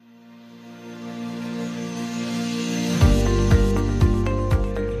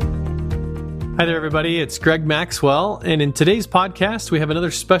Hi there, everybody. It's Greg Maxwell, and in today's podcast, we have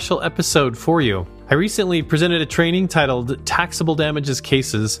another special episode for you. I recently presented a training titled Taxable Damages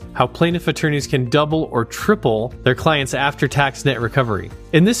Cases, How Plaintiff Attorneys Can Double or Triple Their Clients' After-Tax Net Recovery.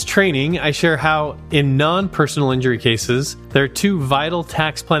 In this training, I share how, in non-personal injury cases, there are two vital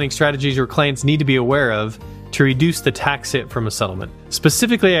tax planning strategies your clients need to be aware of to reduce the tax hit from a settlement.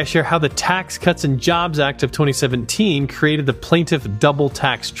 Specifically, I share how the Tax Cuts and Jobs Act of 2017 created the plaintiff double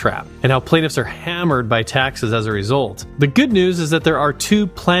tax trap, and how plaintiffs are hammered by taxes as a result. The good news is that there are two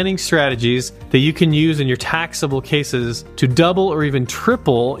planning strategies that you can use in your taxable cases to double or even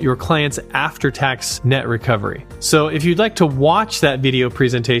triple your client's after-tax net recovery. So if you'd like to watch that video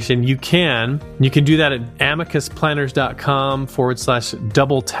presentation, you can. You can do that at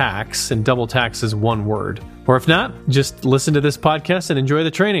amicusplanners.com/double tax, and double tax is one word. Or if not, just listen to this podcast and enjoy the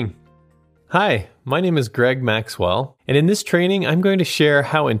training. Hi, my name is Greg Maxwell, and in this training, I'm going to share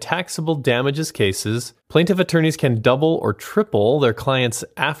how in taxable damages cases, plaintiff attorneys can double or triple their clients'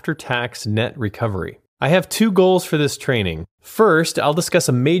 after-tax net recovery. I have two goals for this training. First, I'll discuss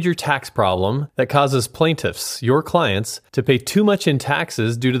a major tax problem that causes plaintiffs, your clients, to pay too much in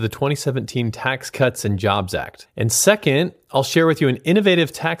taxes due to the 2017 Tax Cuts and Jobs Act. And second, I'll share with you an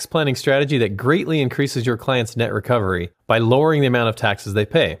innovative tax planning strategy that greatly increases your clients' net recovery by lowering the amount of taxes they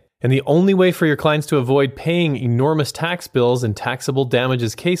pay. And the only way for your clients to avoid paying enormous tax bills in taxable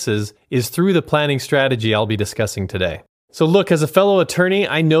damages cases is through the planning strategy I'll be discussing today. So look, as a fellow attorney,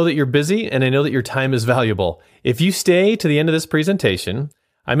 I know that you're busy and I know that your time is valuable. If you stay to the end of this presentation,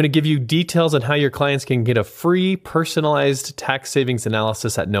 I'm going to give you details on how your clients can get a free personalized tax savings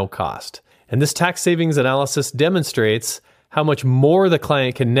analysis at no cost. And this tax savings analysis demonstrates how much more the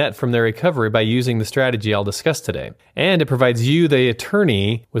client can net from their recovery by using the strategy I'll discuss today. And it provides you, the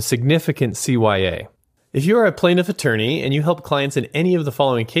attorney, with significant CYA. If you are a plaintiff attorney and you help clients in any of the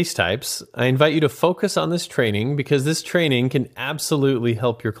following case types, I invite you to focus on this training because this training can absolutely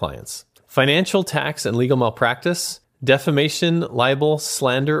help your clients. Financial, tax, and legal malpractice, defamation, libel,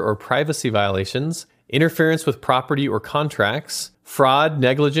 slander, or privacy violations, interference with property or contracts, fraud,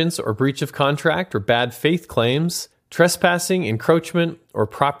 negligence, or breach of contract or bad faith claims, trespassing, encroachment, or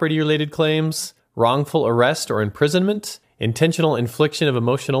property-related claims, wrongful arrest or imprisonment, intentional infliction of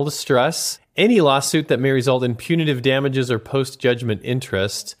emotional distress, any lawsuit that may result in punitive damages or post-judgment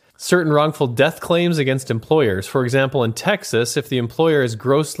interest, certain wrongful death claims against employers. For example, in Texas, if the employer is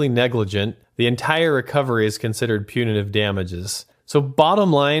grossly negligent, the entire recovery is considered punitive damages. So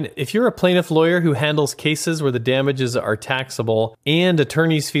bottom line, if you're a plaintiff lawyer who handles cases where the damages are taxable and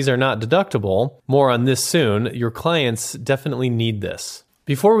attorney's fees are not deductible, more on this soon, your clients definitely need this.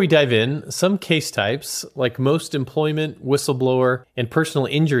 Before we dive in, some case types, like most employment, whistleblower, and personal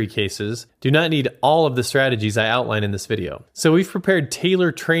injury cases, do not need all of the strategies I outline in this video. So we've prepared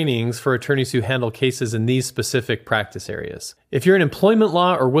tailored trainings for attorneys who handle cases in these specific practice areas. If you're an employment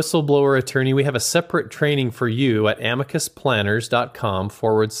law or whistleblower attorney, we have a separate training for you at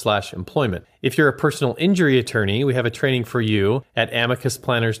amicusplanners.com/employment. If you're a personal injury attorney, we have a training for you at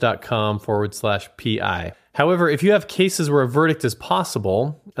amicusplanners.com/PI. However, if you have cases where a verdict is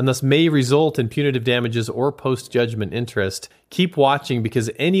possible, and thus may result in punitive damages or post-judgment interest, keep watching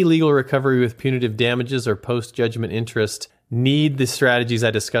because any legal recovery with punitive damages or post-judgment interest need the strategies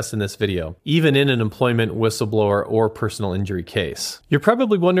I discussed in this video, even in an employment, whistleblower, or personal injury case. You're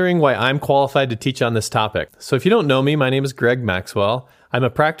probably wondering why I'm qualified to teach on this topic. So if you don't know me, my name is Greg Maxwell. I'm a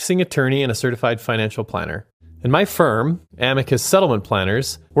practicing attorney and a certified financial planner. And my firm, Amicus Settlement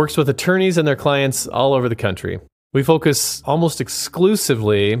Planners, works with attorneys and their clients all over the country. We focus almost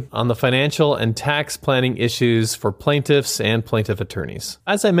exclusively on the financial and tax planning issues for plaintiffs and plaintiff attorneys.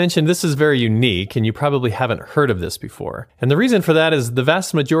 As I mentioned, this is very unique, and you probably haven't heard of this before. And the reason for that is the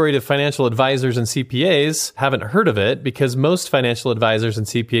vast majority of financial advisors and CPAs haven't heard of it because most financial advisors and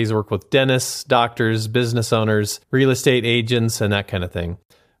CPAs work with dentists, doctors, business owners, real estate agents, and that kind of thing.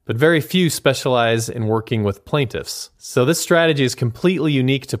 But very few specialize in working with plaintiffs. So this strategy is completely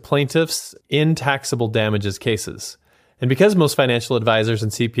unique to plaintiffs in taxable damages cases. And because most financial advisors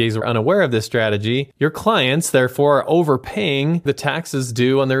and CPAs are unaware of this strategy, your clients, therefore, are overpaying the taxes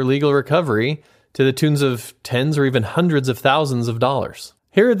due on their legal recovery to the tunes of tens or even hundreds of thousands of dollars.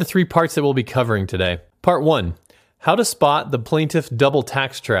 Here are the three parts that we'll be covering today. Part 1. How to spot the plaintiff double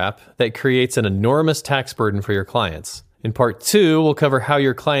tax trap that creates an enormous tax burden for your clients. In Part 2, we'll cover how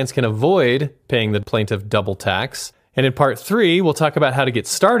your clients can avoid paying the plaintiff double tax. And in Part 3, we'll talk about how to get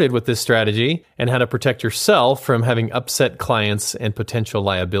started with this strategy and how to protect yourself from having upset clients and potential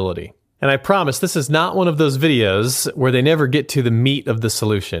liability. And I promise this is not one of those videos where they never get to the meat of the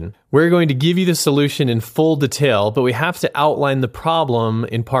solution. We're going to give you the solution in full detail, but we have to outline the problem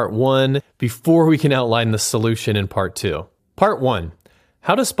in part 1 before we can outline the solution in part 2. Part 1.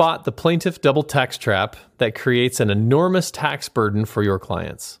 How to spot the plaintiff double tax trap that creates an enormous tax burden for your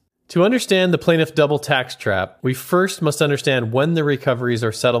clients. To understand the plaintiff double tax trap, we first must understand when the recoveries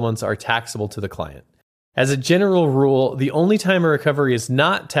or settlements are taxable to the client. As a general rule, the only time a recovery is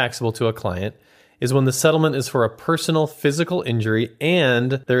not taxable to a client is when the settlement is for a personal physical injury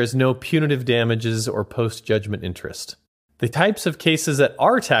and there is no punitive damages or post-judgment interest. The types of cases that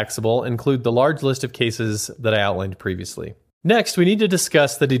are taxable include the large list of cases that I outlined previously. Next, we need to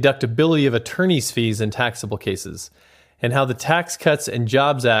discuss the deductibility of attorney's fees in taxable cases and how the Tax Cuts and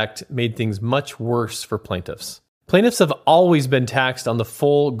Jobs Act made things much worse for plaintiffs. Plaintiffs have always been taxed on the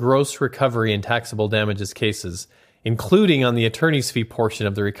full gross recovery in taxable damages cases, including on the attorney's fee portion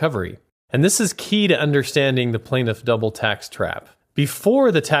of the recovery. And this is key to understanding the plaintiff double tax trap.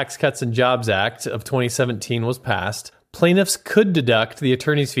 Before the Tax Cuts and Jobs Act of 2017 was passed, plaintiffs could deduct the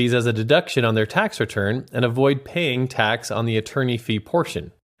attorney's fees as a deduction on their tax return and avoid paying tax on the attorney fee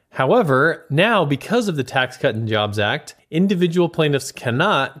portion. However, now because of the Tax Cut and Jobs Act, individual plaintiffs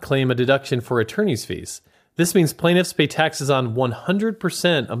cannot claim a deduction for attorney's fees. This means plaintiffs pay taxes on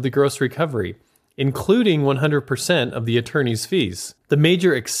 100% of the gross recovery, including 100% of the attorney's fees. The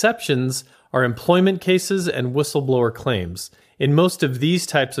major exceptions are employment cases and whistleblower claims. In most of these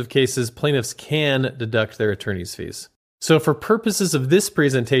types of cases, plaintiffs can deduct their attorney's fees. So for purposes of this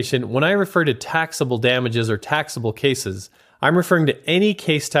presentation, when I refer to taxable damages or taxable cases, I'm referring to any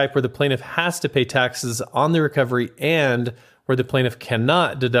case type where the plaintiff has to pay taxes on the recovery and where the plaintiff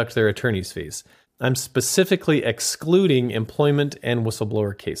cannot deduct their attorney's fees. I'm specifically excluding employment and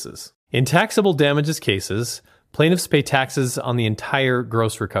whistleblower cases. In taxable damages cases, plaintiffs pay taxes on the entire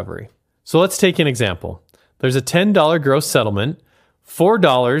gross recovery. So let's take an example. There's a $10 gross settlement,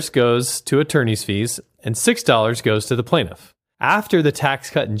 $4 goes to attorney's fees, and $6 goes to the plaintiff. After the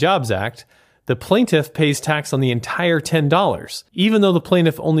Tax Cut and Jobs Act, the plaintiff pays tax on the entire $10, even though the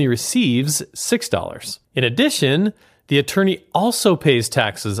plaintiff only receives $6. In addition, the attorney also pays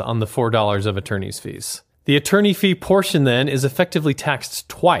taxes on the $4 of attorney's fees. The attorney fee portion then is effectively taxed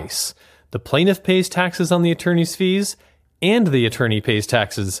twice. The plaintiff pays taxes on the attorney's fees, and the attorney pays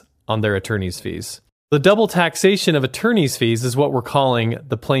taxes on their attorney's fees. The double taxation of attorney's fees is what we're calling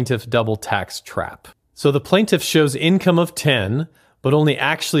the plaintiff double tax trap. So the plaintiff shows income of 10, but only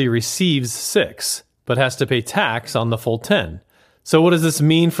actually receives 6, but has to pay tax on the full 10. So what does this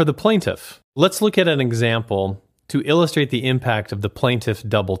mean for the plaintiff? Let's look at an example to illustrate the impact of the plaintiff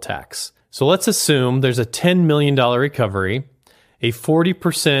double tax. So let's assume there's a $10 million recovery, a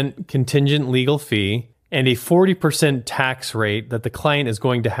 40% contingent legal fee, and a 40% tax rate that the client is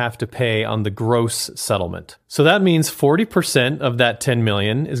going to have to pay on the gross settlement. So that means 40% of that $10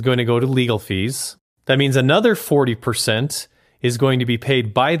 million is going to go to legal fees. That means another 40% is going to be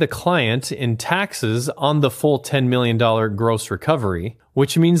paid by the client in taxes on the full $10 million gross recovery,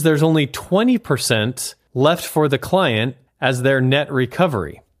 which means there's only 20% left for the client as their net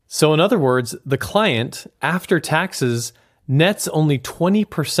recovery. So in other words, the client, after taxes, nets only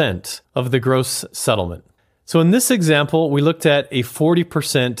 20% of the gross settlement. So in this example, we looked at a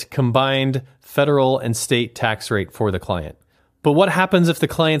 40% combined federal and state tax rate for the client. But what happens if the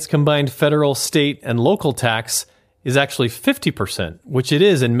client's combined federal, state, and local tax is actually 50%, which it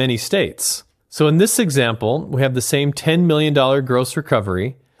is in many states? So in this example, we have the same $10 million gross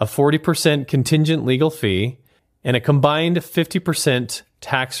recovery, a 40% contingent legal fee, and a combined 50%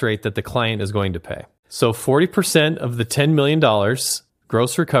 tax rate that the client is going to pay. So 40% of the $10 million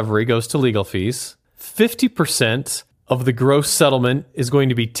gross recovery goes to legal fees. 50% of the gross settlement is going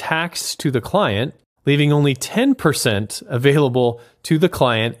to be taxed to the client, leaving only 10% available to the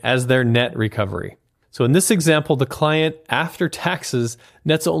client as their net recovery. So in this example, the client, after taxes,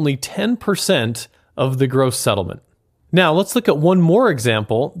 nets only 10% of the gross settlement. Now, let's look at one more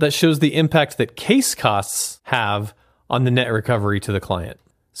example that shows the impact that case costs have on the net recovery to the client.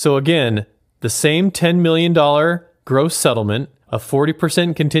 So again, the same $10 million gross settlement, a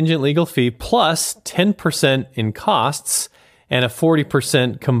 40% contingent legal fee, plus 10% in costs, and a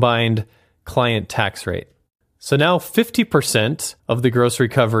 40% combined client tax rate. So now 50% of the gross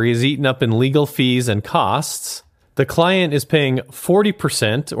recovery is eaten up in legal fees and costs. The client is paying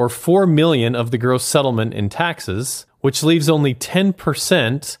 40% or $4 million of the gross settlement in taxes, which leaves only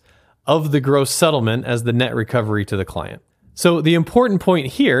 10% of the gross settlement as the net recovery to the client. So the important point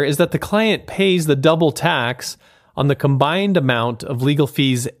here is that the client pays the double tax on the combined amount of legal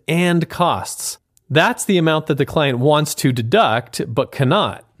fees and costs. That's the amount that the client wants to deduct but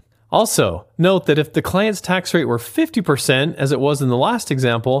cannot. Also, note that if the client's tax rate were 50%, as it was in the last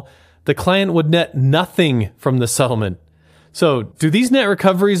example, the client would net nothing from the settlement. So, do these net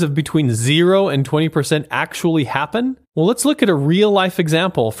recoveries of between 0 and 20% actually happen? Well, let's look at a real-life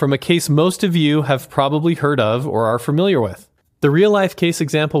example from a case most of you have probably heard of or are familiar with. The real-life case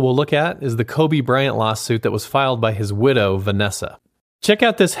example we'll look at is the Kobe Bryant lawsuit that was filed by his widow, Vanessa. Check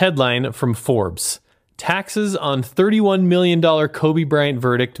out this headline from Forbes. Taxes on $31 million Kobe Bryant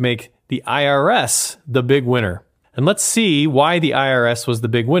verdict make the IRS the big winner. And let's see why the IRS was the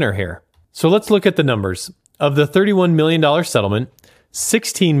big winner here. So let's look at the numbers. Of the $31 million settlement,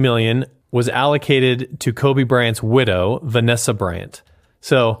 $16 million was allocated to Kobe Bryant's widow, Vanessa Bryant.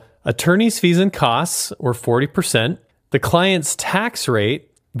 So attorney's fees and costs were 40%. The client's tax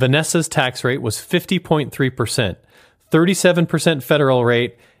rate, Vanessa's tax rate, was 50.3%, 37% federal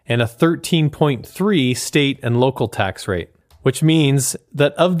rate, and a 13.3% state and local tax rate, which means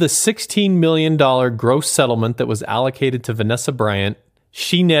that of the $16 million gross settlement that was allocated to Vanessa Bryant,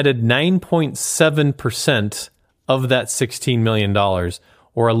 she netted 9.7% of that $16 million,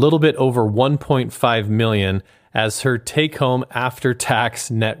 or a little bit over $1.5 million as her take-home after-tax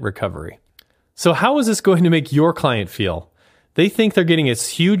net recovery. So how is this going to make your client feel? They think they're getting a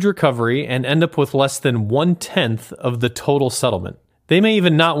huge recovery and end up with less than 1/10 of the total settlement. They may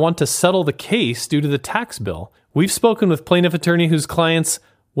even not want to settle the case due to the tax bill. We've spoken with plaintiff attorney whose clients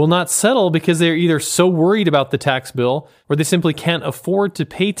will not settle because they're either so worried about the tax bill or they simply can't afford to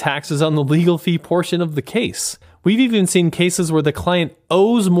pay taxes on the legal fee portion of the case. We've even seen cases where the client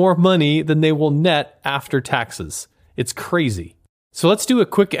owes more money than they will net after taxes. It's crazy. So let's do a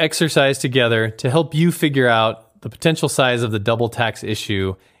quick exercise together to help you figure out the potential size of the double tax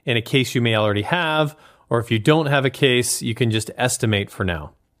issue in a case you may already have, or if you don't have a case, you can just estimate for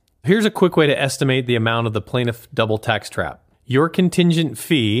now. Here's a quick way to estimate the amount of the plaintiff double tax trap. Your contingent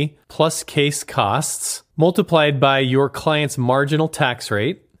fee plus case costs multiplied by your client's marginal tax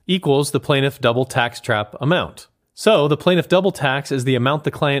rate equals the plaintiff double tax trap amount. So the plaintiff double tax is the amount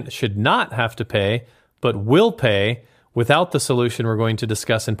the client should not have to pay, but will pay without the solution we're going to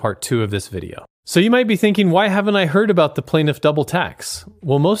discuss in part 2 of this video. So you might be thinking, why haven't I heard about the plaintiff double tax?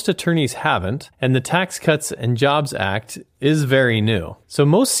 Well, most attorneys haven't, and the Tax Cuts and Jobs Act is very new. So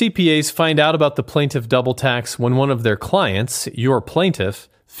most CPAs find out about the plaintiff double tax when one of their clients, your plaintiff,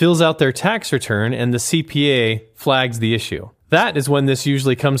 fills out their tax return and the CPA flags the issue. That is when this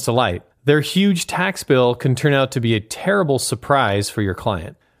usually comes to light. Their huge tax bill can turn out to be a terrible surprise for your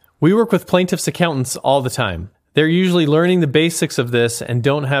client. We work with plaintiffs' accountants all the time. They're usually learning the basics of this and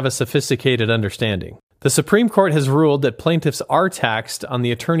don't have a sophisticated understanding. The Supreme Court has ruled that plaintiffs are taxed on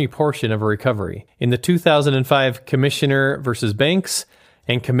the attorney portion of a recovery in the 2005 Commissioner versus Banks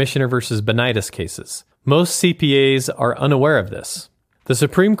and Commissioner versus Benitez cases. Most CPAs are unaware of this. The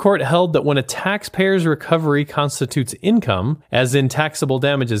Supreme Court held that when a taxpayer's recovery constitutes income, as in taxable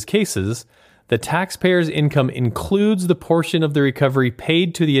damages cases, the taxpayer's income includes the portion of the recovery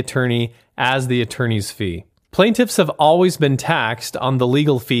paid to the attorney as the attorney's fee. Plaintiffs have always been taxed on the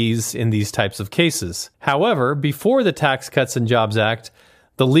legal fees in these types of cases. However, before the Tax Cuts and Jobs Act,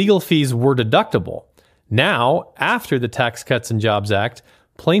 the legal fees were deductible. Now, after the Tax Cuts and Jobs Act,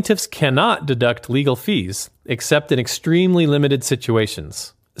 plaintiffs cannot deduct legal fees, except in extremely limited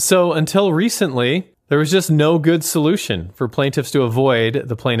situations. So until recently, there was just no good solution for plaintiffs to avoid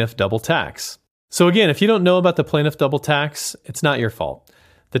the plaintiff double tax. So again, if you don't know about the plaintiff double tax, it's not your fault.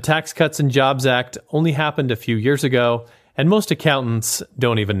 The Tax Cuts and Jobs Act only happened a few years ago, and most accountants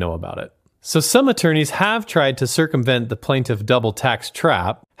don't even know about it. So some attorneys have tried to circumvent the plaintiff double tax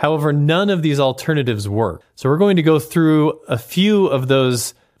trap. However, none of these alternatives work. So we're going to go through a few of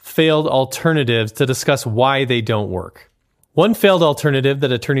those failed alternatives to discuss why they don't work. One failed alternative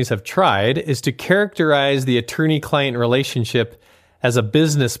that attorneys have tried is to characterize the attorney-client relationship as a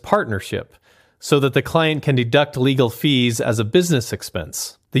business partnership, so that the client can deduct legal fees as a business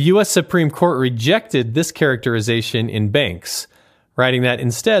expense. The U.S. Supreme Court rejected this characterization in Banks, writing that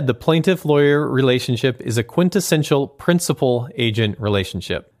instead the plaintiff-lawyer relationship is a quintessential principal-agent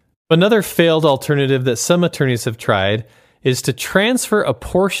relationship. Another failed alternative that some attorneys have tried is to transfer a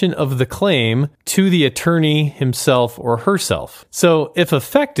portion of the claim to the attorney himself or herself. So if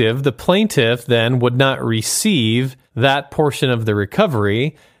effective, the plaintiff then would not receive that portion of the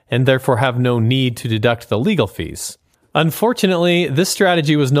recovery and therefore have no need to deduct the legal fees. Unfortunately, this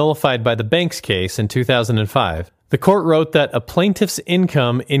strategy was nullified by the Banks case in 2005. The court wrote that a plaintiff's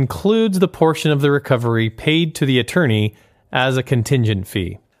income includes the portion of the recovery paid to the attorney as a contingent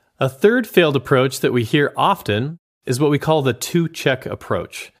fee. A third failed approach that we hear often is what we call the two-check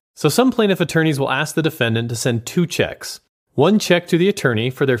approach. So some plaintiff attorneys will ask the defendant to send two checks. one check to the attorney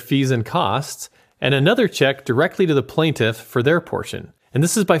for their fees and costs, and another check directly to the plaintiff for their portion. And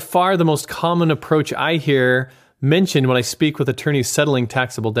this is by far the most common approach I hear mentioned when I speak with attorneys settling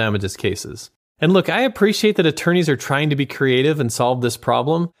taxable damages cases. And look, I appreciate that attorneys are trying to be creative and solve this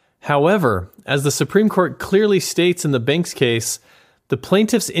problem. However, as the Supreme Court clearly states in the Banks case, the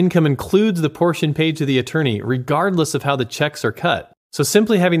plaintiff's income includes the portion paid to the attorney, regardless of how the checks are cut. So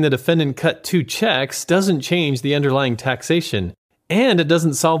simply having the defendant cut two checks doesn't change the underlying taxation, and it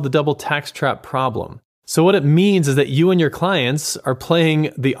doesn't solve the double tax trap problem. So what it means is that you and your clients are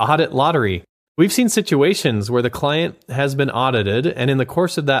playing the audit lottery. We've seen situations where the client has been audited, and in the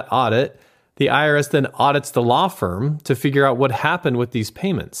course of that audit, the IRS then audits the law firm to figure out what happened with these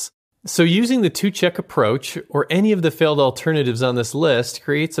payments. So using the two-check approach or any of the failed alternatives on this list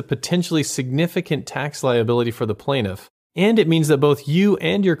creates a potentially significant tax liability for the plaintiff. And it means that both you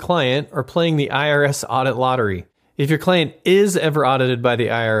and your client are playing the IRS audit lottery. If your client is ever audited by the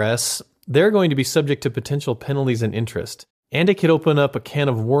IRS, they're going to be subject to potential penalties and interest. And it could open up a can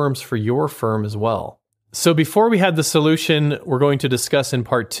of worms for your firm as well. So before we had the solution we're going to discuss in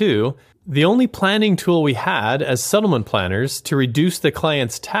part 2, the only planning tool we had as settlement planners to reduce the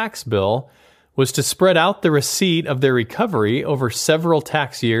client's tax bill was to spread out the receipt of their recovery over several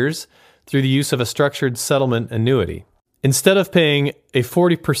tax years through the use of a structured settlement annuity. Instead of paying a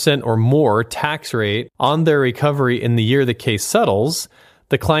 40% or more tax rate on their recovery in the year the case settles,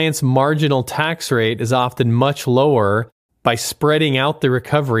 the client's marginal tax rate is often much lower by spreading out the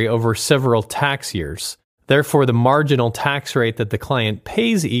recovery over several tax years. Therefore, the marginal tax rate that the client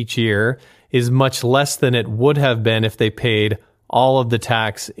pays each year is much less than it would have been if they paid all of the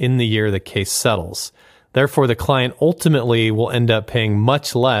tax in the year the case settles. Therefore, the client ultimately will end up paying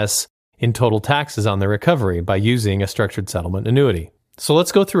much less in total taxes on their recovery by using a structured settlement annuity. So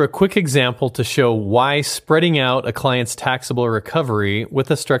let's go through a quick example to show why spreading out a client's taxable recovery with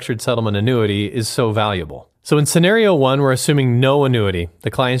a structured settlement annuity is so valuable. So in scenario 1, we're assuming no annuity. The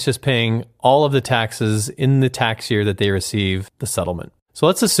client's just paying all of the taxes in the tax year that they receive the settlement. So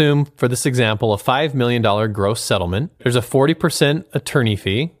let's assume, for this example, a $5 million gross settlement. There's a 40% attorney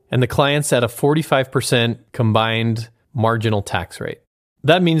fee, and the client's at a 45% combined marginal tax rate.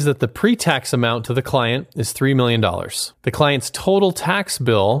 That means that the pre-tax amount to the client is $3 million. The client's total tax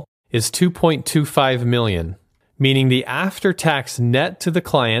bill is $2.25 million. Meaning the after-tax net to the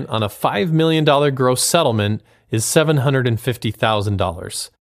client on a $5 million gross settlement is $750,000.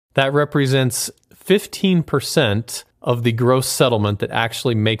 That represents 15% of the gross settlement that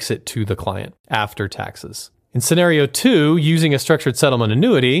actually makes it to the client after taxes. In scenario 2, using a structured settlement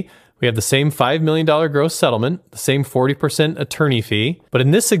annuity, we have the same $5 million gross settlement, the same 40% attorney fee, but in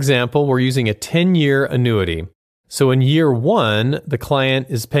this example, we're using a 10-year annuity. So in year 1, the client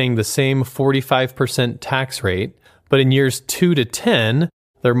is paying the same 45% tax rate, but in years 2 to 10,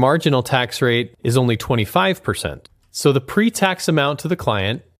 their marginal tax rate is only 25%. So the pre-tax amount to the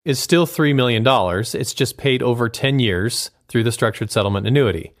client is still $3 million. It's just paid over 10 years through the structured settlement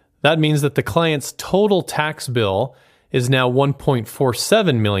annuity. That means that the client's total tax bill is now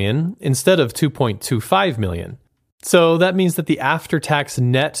 $1.47 million instead of $2.25 million. So that means that the after-tax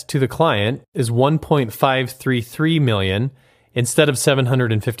net to the client is $1.533 million instead of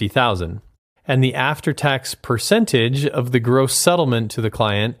 $750,000. And the after-tax percentage of the gross settlement to the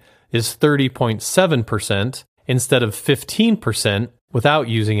client is 30.7% instead of 15% without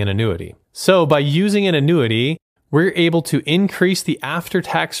using an annuity. So by using an annuity, we're able to increase the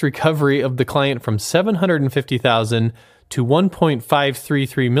after-tax recovery of the client from $750,000 to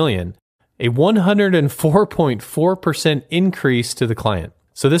 $1.533 million. A 104.4% increase to the client.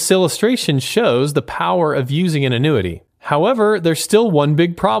 So this illustration shows the power of using an annuity. However, there's still one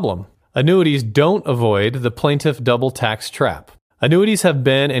big problem. Annuities don't avoid the plaintiff double tax trap. Annuities have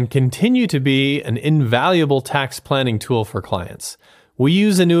been and continue to be an invaluable tax planning tool for clients. We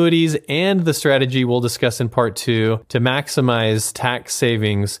use annuities and the strategy we'll discuss in part 2 to maximize tax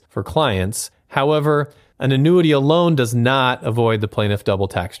savings for clients. However, an annuity alone does not avoid the plaintiff double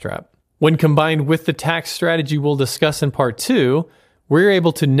tax trap. When combined with the tax strategy we'll discuss in part 2, we're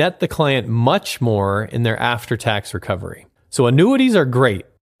able to net the client much more in their after-tax recovery. So annuities are great.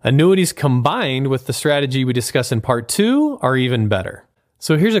 Annuities combined with the strategy we discuss in part 2 are even better.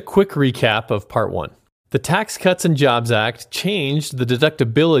 So here's a quick recap of part 1. The Tax Cuts and Jobs Act changed the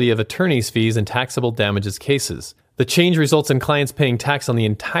deductibility of attorney's fees in taxable damages cases. The change results in clients paying tax on the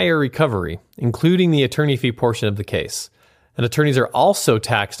entire recovery, including the attorney fee portion of the case. And attorneys are also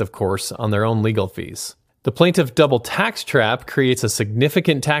taxed, of course, on their own legal fees. The plaintiff double tax trap creates a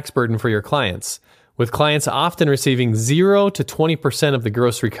significant tax burden for your clients, with clients often receiving 0 to 20% of the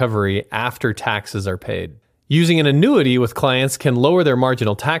gross recovery after taxes are paid. Using an annuity with clients can lower their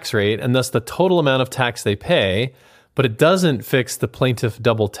marginal tax rate and thus the total amount of tax they pay, but it doesn't fix the plaintiff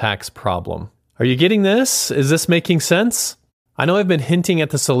double tax problem. Are you getting this? Is this making sense? I know I've been hinting at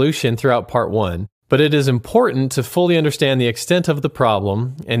the solution throughout part 1, but it is important to fully understand the extent of the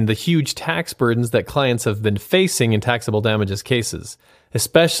problem and the huge tax burdens that clients have been facing in taxable damages cases,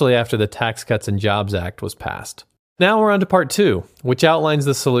 especially after the Tax Cuts and Jobs Act was passed. Now we're on to part 2, which outlines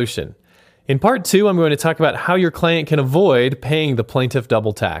the solution. In part 2, I'm going to talk about how your client can avoid paying the plaintiff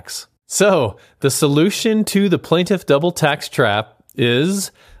double tax. So, the solution to the plaintiff double tax trap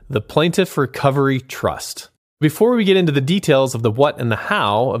is the Plaintiff Recovery Trust. Before we get into the details of the what and the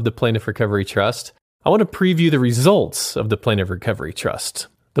how of the Plaintiff Recovery Trust, I want to preview the results of the Plaintiff Recovery Trust.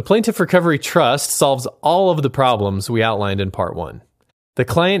 The Plaintiff Recovery Trust solves all of the problems we outlined in part 1. The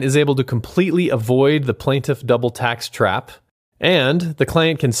client is able to completely avoid the plaintiff double tax trap, and the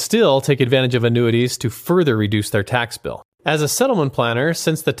client can still take advantage of annuities to further reduce their tax bill. As a settlement planner,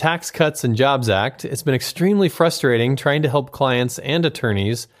 since the Tax Cuts and Jobs Act, it's been extremely frustrating trying to help clients and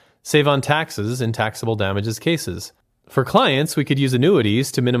attorneys save on taxes in taxable damages cases. For clients, we could use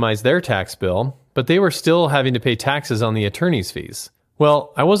annuities to minimize their tax bill, but they were still having to pay taxes on the attorney's fees.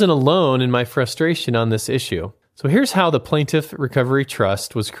 Well, I wasn't alone in my frustration on this issue. So here's how the Plaintiff Recovery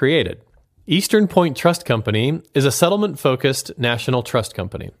Trust was created. Eastern Point Trust Company is a settlement-focused national trust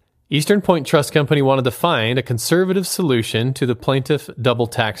company. Eastern Point Trust Company wanted to find a conservative solution to the plaintiff double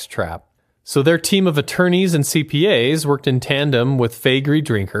tax trap. So their team of attorneys and CPAs worked in tandem with Faegre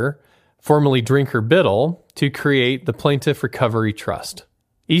Drinker, formerly Drinker Biddle, to create the Plaintiff Recovery Trust.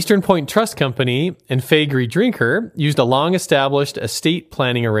 Eastern Point Trust Company and Faegre Drinker used a long-established estate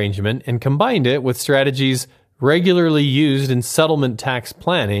planning arrangement and combined it with strategies regularly used in settlement tax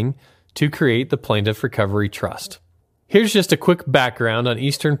planning to create the Plaintiff Recovery Trust. Here's just a quick background on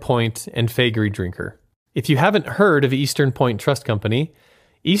Eastern Point and Faegre Drinker. If you haven't heard of Eastern Point Trust Company,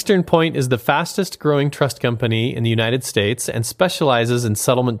 Eastern Point is the fastest growing trust company in the United States and specializes in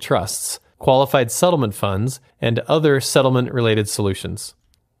settlement trusts, qualified settlement funds, and other settlement-related solutions.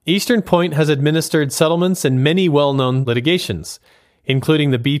 Eastern Point has administered settlements in many well-known litigations,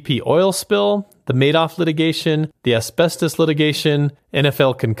 including the BP oil spill, the Madoff litigation, the asbestos litigation,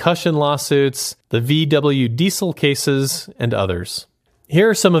 NFL concussion lawsuits, the VW diesel cases, and others. Here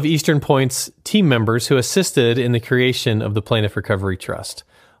are some of Eastern Point's team members who assisted in the creation of the Plaintiff Recovery Trust.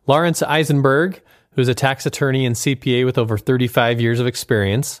 Lawrence Eisenberg, who's a tax attorney and CPA with over 35 years of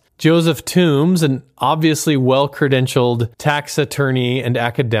experience. Joseph Toombs, an obviously well-credentialed tax attorney and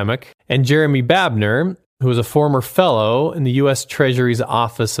academic. And Jeremy Babner, who was a former fellow in the U.S. Treasury's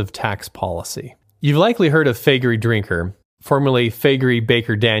Office of Tax Policy. You've likely heard of Faegre Drinker, formerly Faegre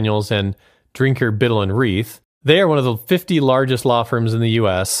Baker Daniels and Drinker Biddle and Reith. They are one of the 50 largest law firms in the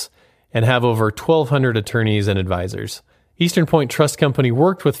U.S. and have over 1,200 attorneys and advisors. Eastern Point Trust Company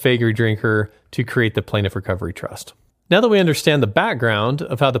worked with Faegre Drinker to create the Plaintiff Recovery Trust. Now that we understand the background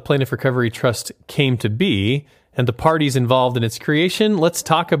of how the Plaintiff Recovery Trust came to be and the parties involved in its creation, let's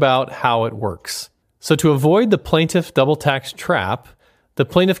talk about how it works. So to avoid the plaintiff double tax trap, the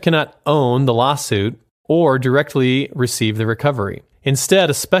plaintiff cannot own the lawsuit or directly receive the recovery. Instead,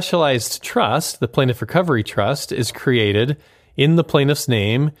 a specialized trust, the Plaintiff Recovery Trust, is created in the plaintiff's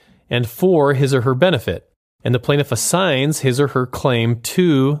name and for his or her benefit, and the plaintiff assigns his or her claim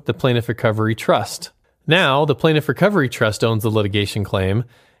to the Plaintiff Recovery Trust. Now, the Plaintiff Recovery Trust owns the litigation claim,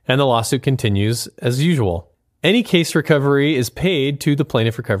 and the lawsuit continues as usual. Any case recovery is paid to the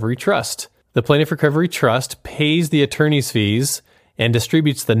Plaintiff Recovery Trust. The Plaintiff Recovery Trust pays the attorney's fees and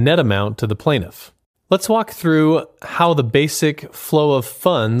distributes the net amount to the plaintiff. Let's walk through how the basic flow of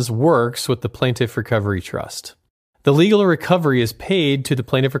funds works with the Plaintiff Recovery Trust. The legal recovery is paid to the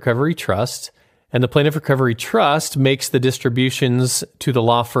Plaintiff Recovery Trust, and the Plaintiff Recovery Trust makes the distributions to the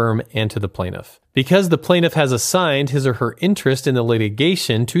law firm and to the plaintiff. Because the plaintiff has assigned his or her interest in the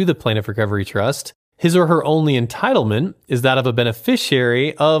litigation to the Plaintiff Recovery Trust, his or her only entitlement is that of a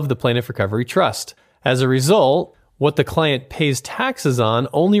beneficiary of the Plaintiff Recovery Trust. As a result, what the client pays taxes on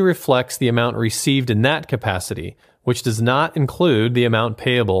only reflects the amount received in that capacity, which does not include the amount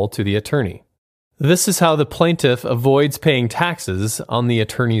payable to the attorney. This is how the plaintiff avoids paying taxes on the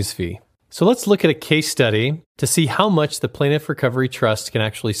attorney's fee. So let's look at a case study to see how much the Plaintiff Recovery Trust can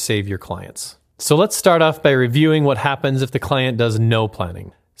actually save your clients. So let's start off by reviewing what happens if the client does no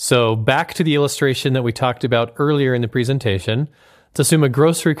planning. So back to the illustration that we talked about earlier in the presentation. Let's assume a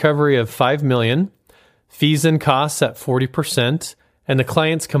gross recovery of $5 million, fees and costs at 40%, and the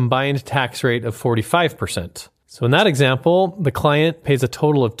client's combined tax rate of 45%. So in that example, the client pays a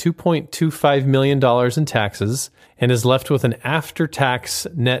total of $2.25 million in taxes and is left with an after-tax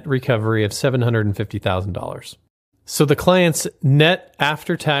net recovery of $750,000. So the client's net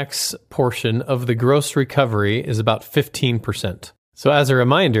after-tax portion of the gross recovery is about 15%. So as a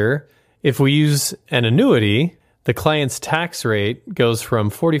reminder, if we use an annuity, the client's tax rate goes from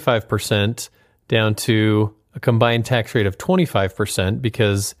 45% down to a combined tax rate of 25%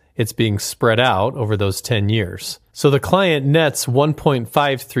 because it's being spread out over those 10 years. So the client nets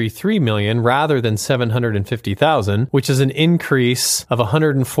 $1.533 million rather than $750,000, which is an increase of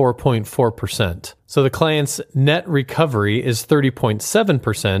 104.4%. So the client's net recovery is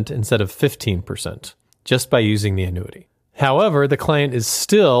 30.7% instead of 15%, just by using the annuity. However, the client is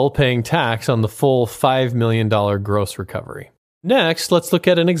still paying tax on the full $5 million gross recovery. Next, let's look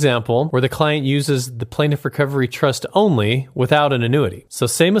at an example where the client uses the Plaintiff Recovery Trust only without an annuity. So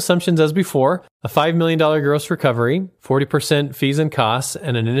same assumptions as before, a $5 million gross recovery, 40% fees and costs,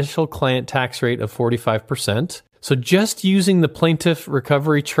 and an initial client tax rate of 45%. So just using the Plaintiff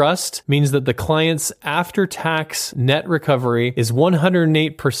Recovery Trust means that the client's after-tax net recovery is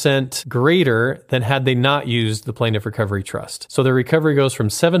 108% greater than had they not used the Plaintiff Recovery Trust. So the recovery goes from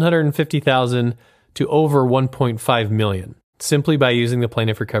 $750,000 to over $1.5 million. Simply by using the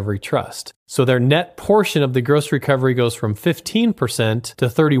Plaintiff Recovery Trust. So their net portion of the gross recovery goes from 15% to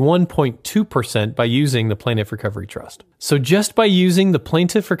 31.2% by using the Plaintiff Recovery Trust. So just by using the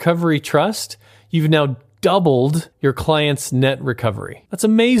Plaintiff Recovery Trust, you've now doubled your client's net recovery. That's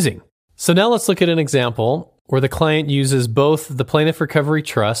amazing. So now let's look at an example where the client uses both the Plaintiff Recovery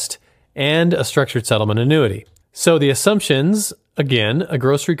Trust and a structured settlement annuity. So the assumptions, again, a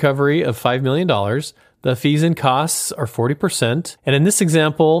gross recovery of $5 million, the fees and costs are 40%. And in this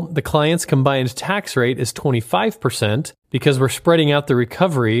example, the client's combined tax rate is 25% because we're spreading out the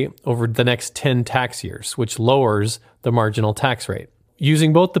recovery over the next 10 tax years, which lowers the marginal tax rate.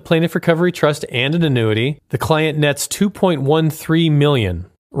 Using both the Plaintiff Recovery Trust and an annuity, the client nets $2.13 million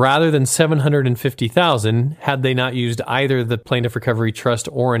rather than $750,000 had they not used either the Plaintiff Recovery Trust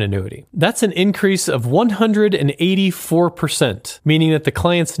or an annuity. That's an increase of 184%, meaning that the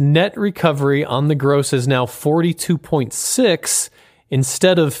client's net recovery on the gross is now 42.6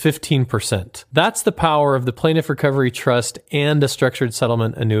 instead of 15%. That's the power of the Plaintiff Recovery Trust and a structured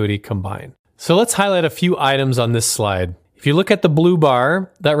settlement annuity combined. So let's highlight a few items on this slide. If you look at the blue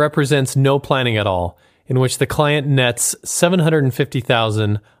bar, that represents no planning at all, in which the client nets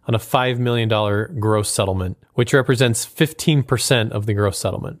 $750,000 on a $5 million gross settlement, which represents 15% of the gross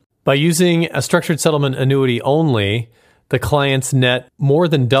settlement. By using a structured settlement annuity only, the client's net more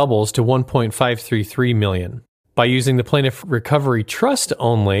than doubles to $1.533 million. By using the Plaintiff Recovery Trust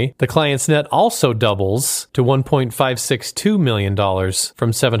only, the client's net also doubles to $1.562 million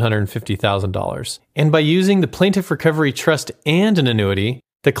from $750,000. And by using the Plaintiff Recovery Trust and an annuity,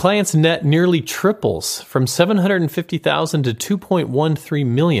 the client's net nearly triples from $750,000 to $2.13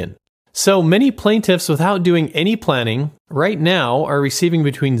 million. So many plaintiffs, without doing any planning, right now are receiving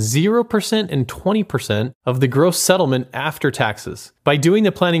between 0% and 20% of the gross settlement after taxes. By doing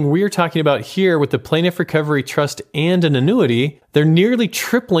the planning we're talking about here with the Plaintiff Recovery Trust and an annuity, they're nearly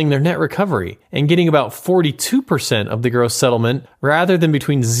tripling their net recovery and getting about 42% of the gross settlement rather than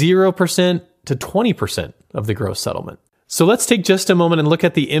between 0% to 20% of the gross settlement. So let's take just a moment and look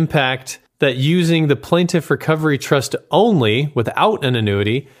at the impact that using the Plaintiff Recovery Trust only without an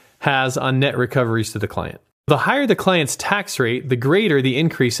annuity has on net recoveries to the client. The higher the client's tax rate, the greater the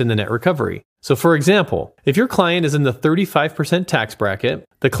increase in the net recovery. So for example, if your client is in the 35% tax bracket,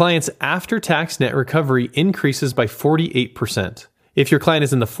 the client's after-tax net recovery increases by 48%. If your client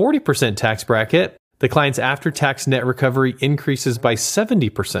is in the 40% tax bracket, the client's after-tax net recovery increases by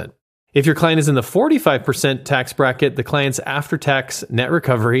 70%. If your client is in the 45% tax bracket, the client's after-tax net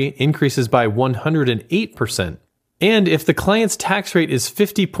recovery increases by 108%. And if the client's tax rate is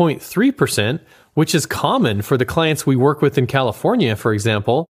 50.3%, which is common for the clients we work with in California, for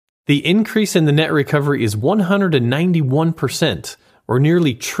example, the increase in the net recovery is 191%, or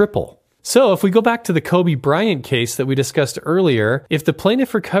nearly triple. So if we go back to the Kobe Bryant case that we discussed earlier, if the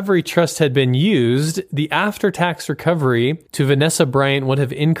Plaintiff Recovery Trust had been used, the after-tax recovery to Vanessa Bryant would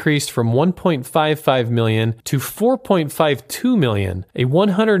have increased from $1.55 million to $4.52 million, a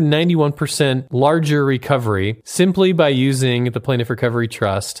 191% larger recovery simply by using the Plaintiff Recovery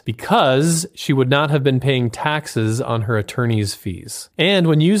Trust because she would not have been paying taxes on her attorney's fees. And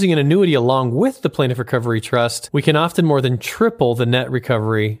when using an annuity along with the Plaintiff Recovery Trust, we can often more than triple the net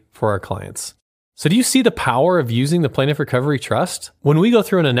recovery for our clients. So do you see the power of using the Plaintiff Recovery Trust? When we go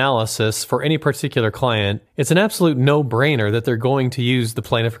through an analysis for any particular client, it's an absolute no-brainer that they're going to use the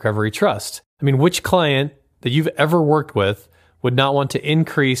Plaintiff Recovery Trust. I mean, which client that you've ever worked with would not want to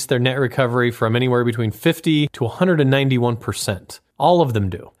increase their net recovery from anywhere between 50 to 191%. All of them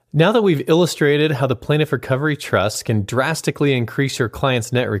do. Now that we've illustrated how the Plaintiff Recovery Trust can drastically increase your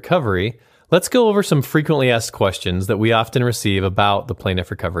client's net recovery, let's go over some frequently asked questions that we often receive about the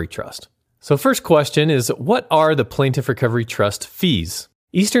Plaintiff Recovery Trust. So first question is, what are the Plaintiff Recovery Trust fees?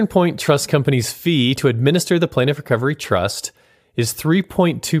 Eastern Point Trust Company's fee to administer the Plaintiff Recovery Trust is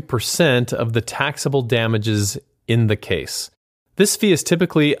 3.2% of the taxable damages in the case. This fee is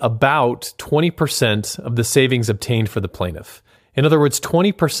typically about 20% of the savings obtained for the plaintiff. In other words,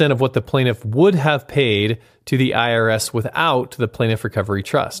 20% of what the plaintiff would have paid to the IRS without the Plaintiff Recovery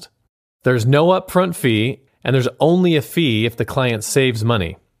Trust. There's no upfront fee, and there's only a fee if the client saves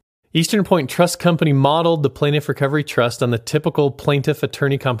money. Eastern Point Trust Company modeled the Plaintiff Recovery Trust on the typical plaintiff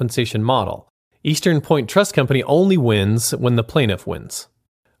attorney compensation model. Eastern Point Trust Company only wins when the plaintiff wins.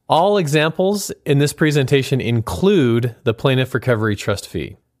 All examples in this presentation include the Plaintiff Recovery Trust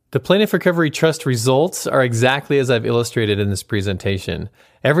fee. The Plaintiff Recovery Trust results are exactly as I've illustrated in this presentation.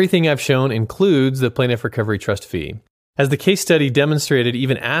 Everything I've shown includes the Plaintiff Recovery Trust fee. As the case study demonstrated,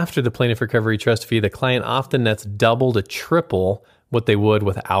 even after the Plaintiff Recovery Trust fee, the client often nets double to triple what they would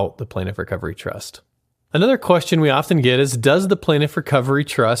without the Plaintiff Recovery Trust. Another question we often get is, does the Plaintiff Recovery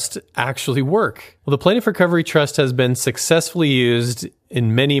Trust actually work? Well, the Plaintiff Recovery Trust has been successfully used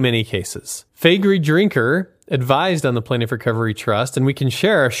in many, many cases. Faegre Drinker advised on the Plaintiff Recovery Trust, and we can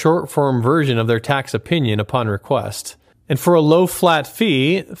share a short-form version of their tax opinion upon request. And for a low flat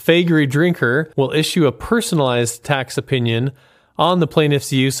fee, Faegre Drinker will issue a personalized tax opinion on the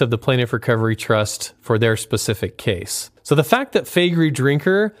plaintiff's use of the Plaintiff Recovery Trust for their specific case. So the fact that Faegre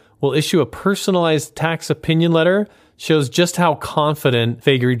Drinker will issue a personalized tax opinion letter shows just how confident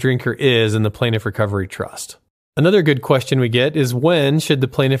Faegre Drinker is in the Plaintiff Recovery Trust. Another good question we get is, when should the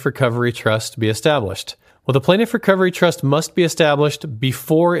Plaintiff Recovery Trust be established? Well, the Plaintiff Recovery Trust must be established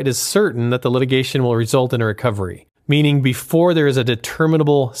before it is certain that the litigation will result in a recovery, meaning before there is a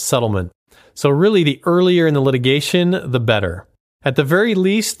determinable settlement. So really, the earlier in the litigation, the better. At the very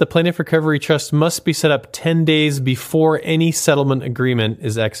least, the Plaintiff Recovery Trust must be set up 10 days before any settlement agreement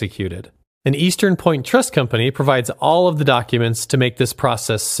is executed. An Eastern Point Trust Company provides all of the documents to make this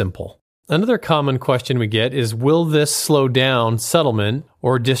process simple. Another common question we get is, will this slow down settlement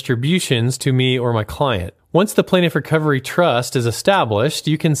or distributions to me or my client? Once the Plaintiff Recovery Trust is established,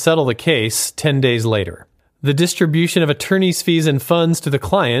 you can settle the case 10 days later. The distribution of attorney's fees and funds to the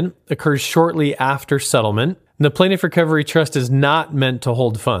client occurs shortly after settlement. The Plaintiff Recovery Trust is not meant to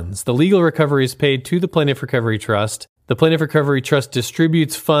hold funds. The legal recovery is paid to the Plaintiff Recovery Trust. The Plaintiff Recovery Trust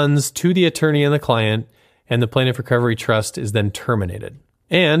distributes funds to the attorney and the client, and the Plaintiff Recovery Trust is then terminated.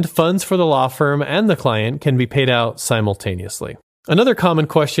 And funds for the law firm and the client can be paid out simultaneously. Another common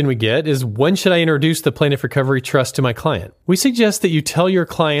question we get is, when should I introduce the Plaintiff Recovery Trust to my client? We suggest that you tell your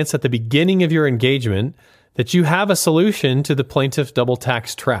clients at the beginning of your engagement that you have a solution to the plaintiff double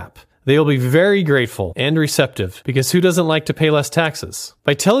tax trap. They will be very grateful and receptive, because who doesn't like to pay less taxes?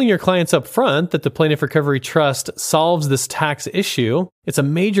 By telling your clients up front that the Plaintiff Recovery Trust solves this tax issue, it's a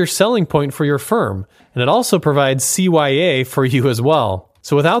major selling point for your firm, and it also provides CYA for you as well.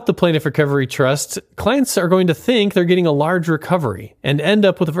 So without the Plaintiff Recovery Trust, clients are going to think they're getting a large recovery and end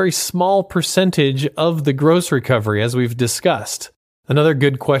up with a very small percentage of the gross recovery, as we've discussed. Another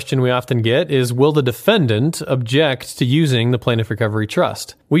good question we often get is, will the defendant object to using the Plaintiff Recovery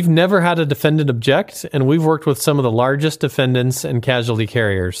Trust? We've never had a defendant object, and we've worked with some of the largest defendants and casualty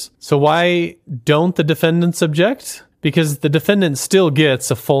carriers. So why don't the defendants object? Because the defendant still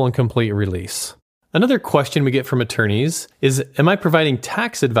gets a full and complete release. Another question we get from attorneys is, am I providing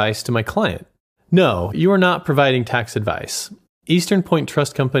tax advice to my client? No, you are not providing tax advice. Eastern Point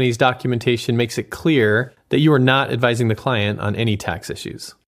Trust Company's documentation makes it clear that you are not advising the client on any tax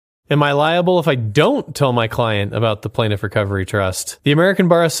issues. Am I liable if I don't tell my client about the Plaintiff Recovery Trust? The American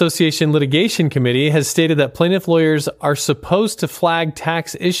Bar Association Litigation Committee has stated that plaintiff lawyers are supposed to flag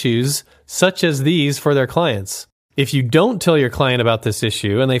tax issues such as these for their clients. If you don't tell your client about this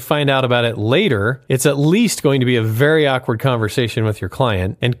issue and they find out about it later, it's at least going to be a very awkward conversation with your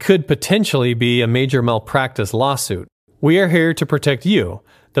client and could potentially be a major malpractice lawsuit. We are here to protect you.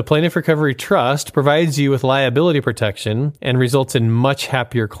 The Plaintiff Recovery Trust provides you with liability protection and results in much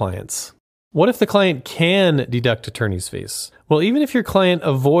happier clients. What if the client can deduct attorney's fees? Well, even if your client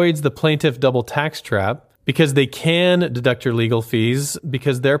avoids the plaintiff double tax trap because they can deduct your legal fees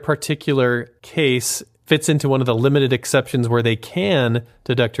because their particular case fits into one of the limited exceptions where they can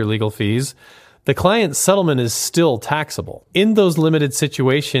deduct your legal fees, the client's settlement is still taxable. In those limited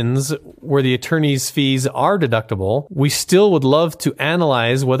situations where the attorney's fees are deductible, we still would love to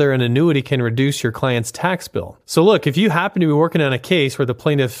analyze whether an annuity can reduce your client's tax bill. So look, if you happen to be working on a case where the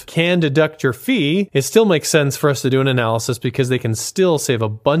plaintiff can deduct your fee, it still makes sense for us to do an analysis because they can still save a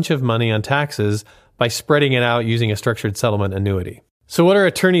bunch of money on taxes by spreading it out using a structured settlement annuity. So what are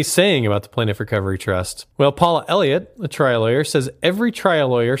attorneys saying about the Plaintiff Recovery Trust? Well, Paula Elliott, a trial lawyer, says every trial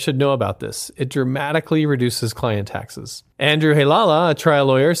lawyer should know about this. It dramatically reduces client taxes. Andrew Halala, a trial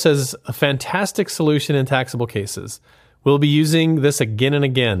lawyer, says a fantastic solution in taxable cases. We'll be using this again and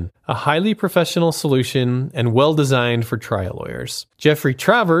again. A highly professional solution and well-designed for trial lawyers. Jeffrey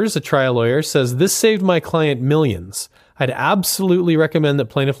Travers, a trial lawyer, says this saved my client millions. I'd absolutely recommend that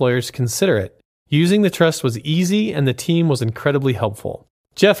plaintiff lawyers consider it. Using the trust was easy and the team was incredibly helpful.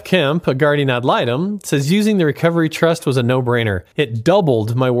 Jeff Kemp, a guardian ad litem, says using the recovery trust was a no-brainer. It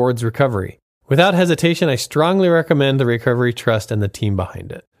doubled my ward's recovery. Without hesitation, I strongly recommend the recovery trust and the team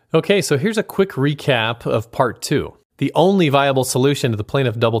behind it. Okay, so here's a quick recap of part 2. The only viable solution to the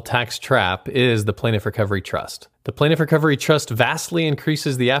plaintiff double tax trap is the Plaintiff Recovery Trust. The Plaintiff Recovery Trust vastly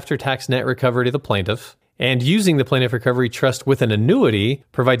increases the after-tax net recovery to the plaintiff, and using the Plaintiff Recovery Trust with an annuity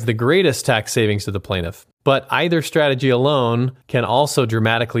provides the greatest tax savings to the plaintiff. But either strategy alone can also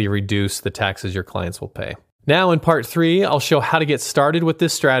dramatically reduce the taxes your clients will pay. Now in part 3, I'll show how to get started with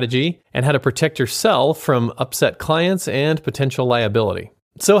this strategy and how to protect yourself from upset clients and potential liability.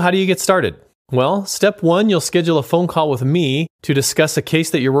 So how do you get started? Well, step 1, you'll schedule a phone call with me to discuss a case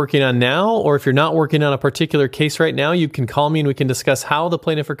that you're working on now, or if you're not working on a particular case right now, you can call me and we can discuss how the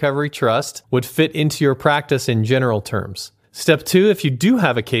Plaintiff Recovery Trust would fit into your practice in general terms. Step 2, if you do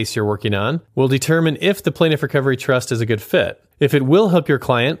have a case you're working on, we'll determine if the Plaintiff Recovery Trust is a good fit. If it will help your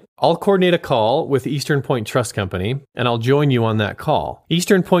client, I'll coordinate a call with Eastern Point Trust Company, and I'll join you on that call.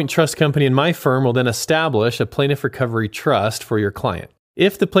 Eastern Point Trust Company and my firm will then establish a Plaintiff Recovery Trust for your client.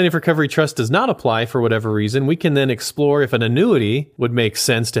 If the Plaintiff Recovery Trust does not apply for whatever reason, we can then explore if an annuity would make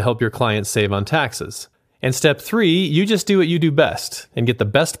sense to help your client save on taxes. And step 3, you just do what you do best and get the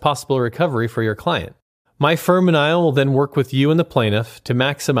best possible recovery for your client. My firm and I will then work with you and the plaintiff to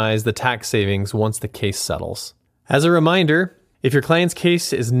maximize the tax savings once the case settles. As a reminder, if your client's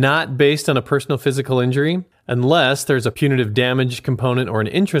case is not based on a personal physical injury, unless there's a punitive damage component or an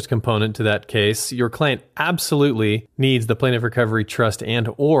interest component to that case, your client absolutely needs the Plaintiff Recovery Trust and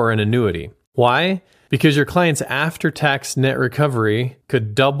or an annuity. Why? Because your client's after-tax net recovery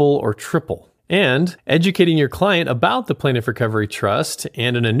could double or triple. And educating your client about the Plaintiff Recovery Trust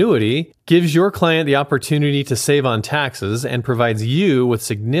and an annuity gives your client the opportunity to save on taxes and provides you with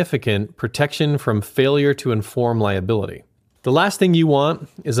significant protection from failure to inform liability. The last thing you want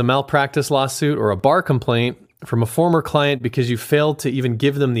is a malpractice lawsuit or a bar complaint from a former client because you failed to even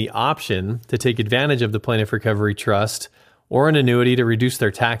give them the option to take advantage of the Plaintiff Recovery Trust or an annuity to reduce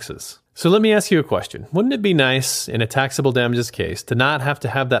their taxes. So let me ask you a question. Wouldn't it be nice in a taxable damages case to not have to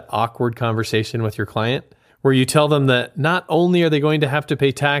have that awkward conversation with your client where you tell them that not only are they going to have to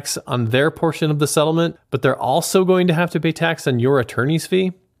pay tax on their portion of the settlement, but they're also going to have to pay tax on your attorney's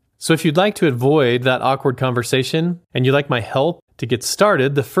fee? So if you'd like to avoid that awkward conversation and you'd like my help to get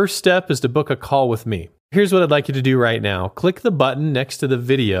started, the first step is to book a call with me. Here's what I'd like you to do right now. Click the button next to the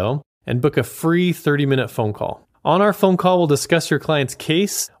video and book a free 30-minute phone call. On our phone call, we'll discuss your client's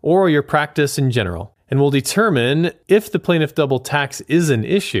case or your practice in general, and we'll determine if the plaintiff double tax is an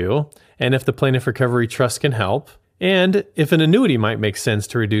issue and if the Plaintiff Recovery Trust can help, and if an annuity might make sense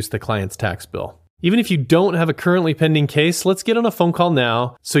to reduce the client's tax bill. Even if you don't have a currently pending case, let's get on a phone call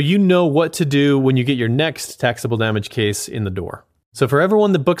now so you know what to do when you get your next taxable damage case in the door. So for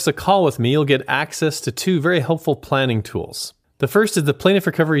everyone that books a call with me, you'll get access to 2 very helpful planning tools. The first is the Plaintiff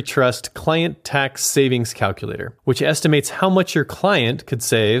Recovery Trust Client Tax Savings Calculator, which estimates how much your client could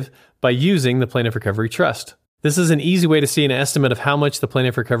save by using the Plaintiff Recovery Trust. This is an easy way to see an estimate of how much the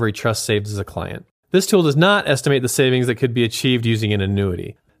Plaintiff Recovery Trust saves as a client. This tool does not estimate the savings that could be achieved using an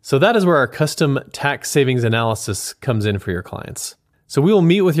annuity. So that is where our custom tax savings analysis comes in for your clients. So we will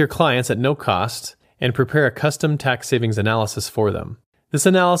meet with your clients at no cost and prepare a custom tax savings analysis for them. This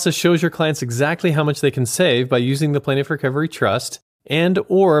analysis shows your clients exactly how much they can save by using the Plaintiff Recovery Trust and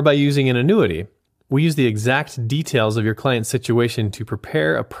or by using an annuity. We use the exact details of your client's situation to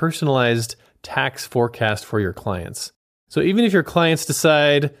prepare a personalized tax forecast for your clients. So even if your clients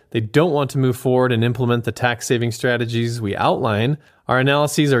decide they don't want to move forward and implement the tax saving strategies we outline, our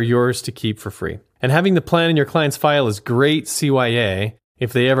analyses are yours to keep for free. And having the plan in your client's file is great CYA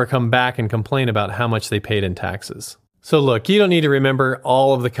if they ever come back and complain about how much they paid in taxes. So look, you don't need to remember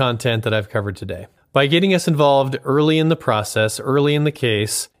all of the content that I've covered today. By getting us involved early in the process, early in the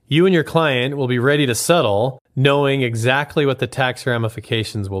case, You and your client will be ready to settle, knowing exactly what the tax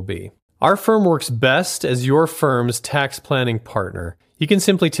ramifications will be. Our firm works best as your firm's tax planning partner. You can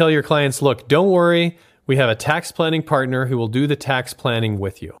simply tell your clients, look, don't worry, we have a tax planning partner who will do the tax planning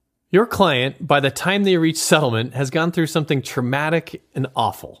with you. Your client, by the time they reach settlement, has gone through something traumatic and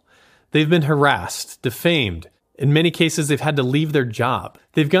awful. They've been harassed, defamed. In many cases, they've had to leave their job.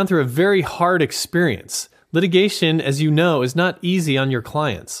 They've gone through a very hard experience. Litigation, as you know, is not easy on your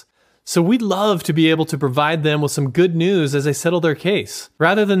clients. So we'd love to be able to provide them with some good news as they settle their case.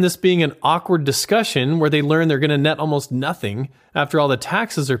 Rather than this being an awkward discussion where they learn they're going to net almost nothing after all the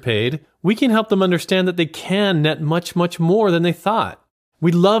taxes are paid, we can help them understand that they can net much, much more than they thought.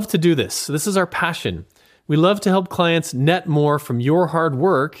 We love to do this. This is our passion. We love to help clients net more from your hard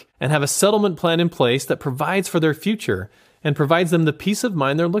work and have a settlement plan in place that provides for their future and provides them the peace of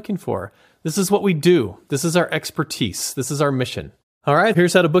mind they're looking for. This is what we do. This is our expertise. This is our mission. All right,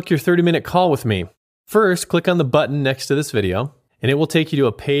 here's how to book your 30-minute call with me. First, click on the button next to this video, and it will take you to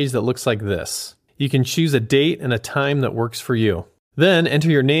a page that looks like this. You can choose a date and a time that works for you. Then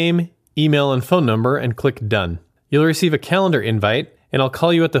enter your name, email, and phone number and click Done. You'll receive a calendar invite, and I'll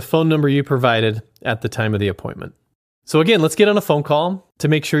call you at the phone number you provided at the time of the appointment. So again, let's get on a phone call to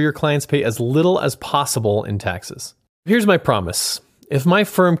make sure your clients pay as little as possible in taxes. Here's my promise. If my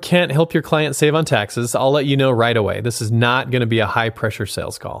firm can't help your client save on taxes, I'll let you know right away. This is not going to be a high-pressure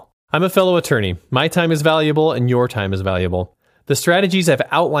sales call. I'm a fellow attorney. My time is valuable and your time is valuable. The strategies I've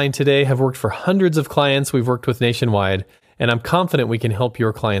outlined today have worked for hundreds of clients we've worked with nationwide, and I'm confident we can help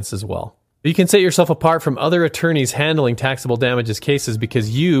your clients as well. You can set yourself apart from other attorneys handling taxable damages cases because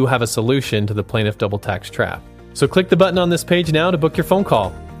you have a solution to the plaintiff double tax trap. So click the button on this page now to book your phone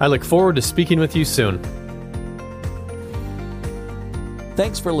call. I look forward to speaking with you soon.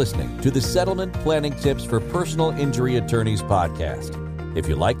 Thanks for listening to the Settlement Planning Tips for Personal Injury Attorneys podcast. If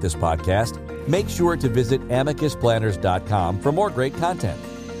you like this podcast, make sure to visit amicusplanners.com for more great content,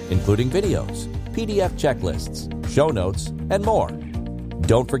 including videos, PDF checklists, show notes, and more.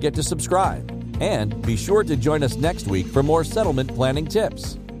 Don't forget to subscribe, and be sure to join us next week for more settlement planning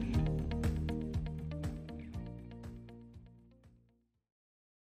tips.